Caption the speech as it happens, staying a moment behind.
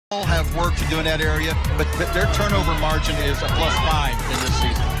All have work to do in that area, but their turnover margin is a +5 in this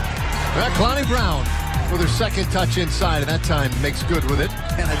season. Clowney Brown with her second touch inside, and that time makes good with it.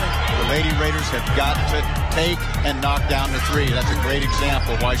 And I think the Lady Raiders have got to take and knock down the three. That's a great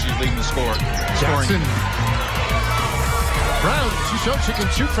example of why she's leading the scoring. Jackson. Brown, she showed she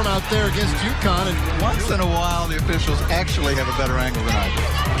can shoot from out there against UConn. And once in a while, the officials actually have a better angle than I do.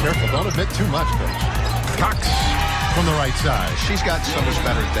 Careful, don't admit too much, Coach. Cox from the right side. She's got so much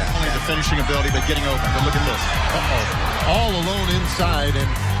better at that. Only the finishing ability, but getting open. But look at this. All alone inside, and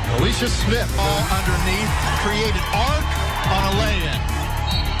Alicia Smith. Ball underneath, created arc on a lay-in.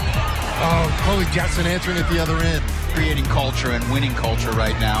 Oh, Chloe Jetson answering at the other end. Creating culture and winning culture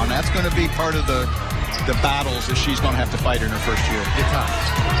right now, and that's going to be part of the battles that she's going to have to fight in her first year. Get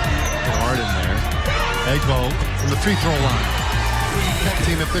hard in there. Egbo from the free throw line. That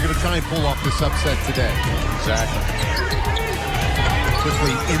team, if they're going to try and pull off this upset today. Exactly.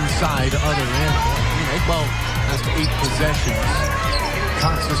 Quickly inside other end. Egbo has 8 possessions.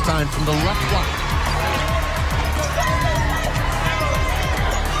 Cox this time from the left block.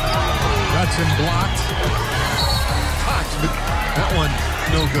 Hudson blocked. Cox, but that one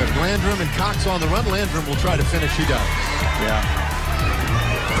no good. Landrum and Cox on the run. Landrum will try to finish. He does. Yeah.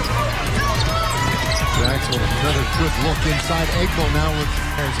 Jackson with another good look inside. Egbo now with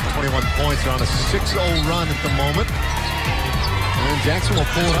 21 points. They're on a 6-0 run at the moment. And Jackson will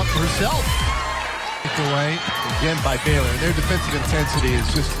pull it up for herself. Away again by Baylor. Their defensive intensity is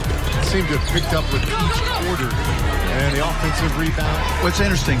just seemed to have picked up with each quarter. And the offensive rebound. What's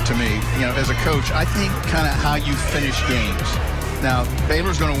interesting to me, you know, as a coach, I think kind of how you finish games. Now,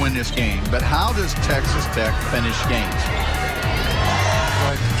 Baylor's going to win this game, but how does Texas Tech finish games?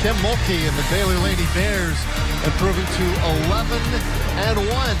 Kim Mulkey and the Baylor Lady Bears improving to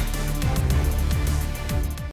 11-1.